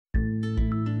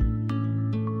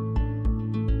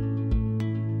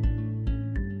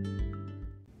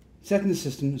setting the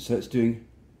system so it's doing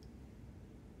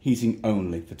heating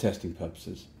only for testing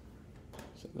purposes.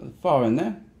 So I've got the far end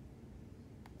there,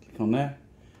 click on there,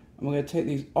 and we're going to take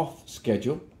these off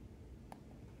schedule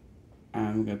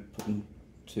and we're going to put them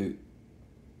to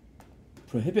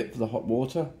prohibit for the hot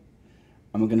water,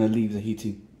 and we're going to leave the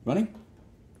heating running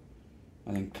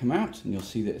and then come out, and you'll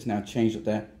see that it's now changed up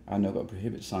there. I've now got a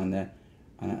prohibit sign there,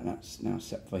 and that's now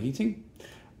set for heating.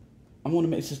 I want to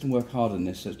make the system work harder than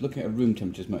this, so it's looking at room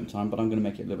temperatures most of the time, but I'm going to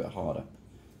make it a little bit harder.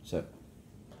 So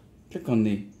click on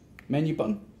the menu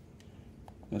button,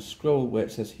 and scroll where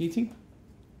it says heating,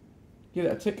 give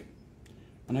it a tick,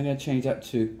 and I'm going to change that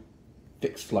to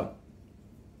fixed flow.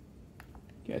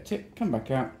 Get a tick, come back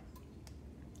out.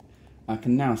 I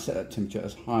can now set that temperature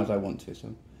as high as I want to,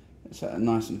 so let's set it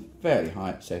nice and fairly high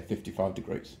at say 55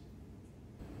 degrees.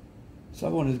 So I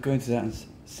wanted to go into that and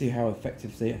see how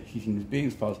effective the heating is being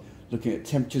as far as looking at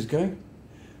temperatures going.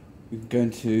 We can go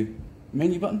into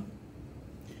menu button,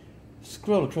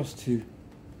 scroll across to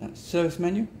that service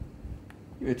menu,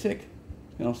 give it a tick.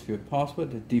 It's going to ask for your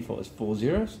password. The default is 4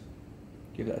 zeros.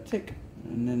 Give that a tick.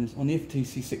 And then on the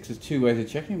FTC6 there's two ways of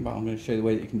checking, but I'm going to show you the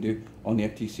way that you can do on the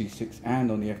FTC6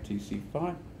 and on the FTC5. So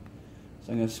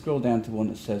I'm going to scroll down to one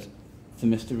that says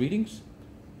thermistor readings.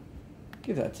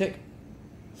 Give that a tick.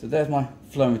 So there's my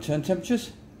flow and return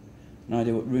temperatures. An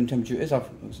idea what room temperature is. I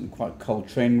was in quite a cold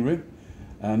training room.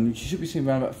 You should be seeing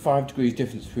around about 5 degrees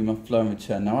difference between my flow and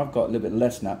return. Now I've got a little bit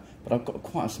less now, but I've got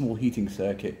quite a small heating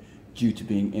circuit due to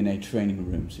being in a training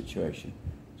room situation.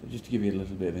 So just to give you a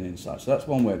little bit of an insight. So that's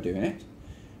one way of doing it.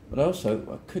 But also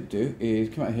what I could do is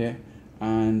come out here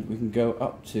and we can go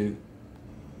up to,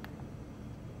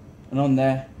 and on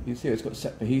there you can see it's got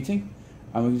set for heating,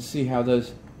 and we can see how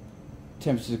those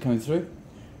temperatures are coming through,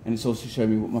 and it's also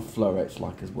showing me what my flow rate's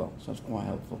like as well, so that's quite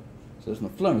helpful. So there's my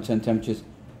flow and return temperatures,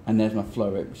 and there's my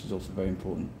flow rate, which is also very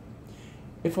important.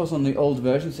 If I was on the older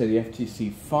version, say the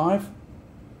FTC5,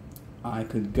 I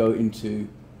could go into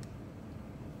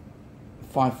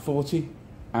 540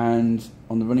 and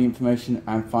on the running information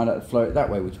and find out the flow rate that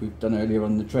way, which we've done earlier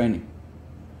on in the training.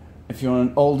 If you're on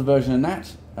an older version than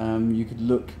that, you could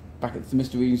look back at the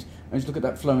thermistor readings and just look at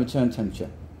that flow and return temperature.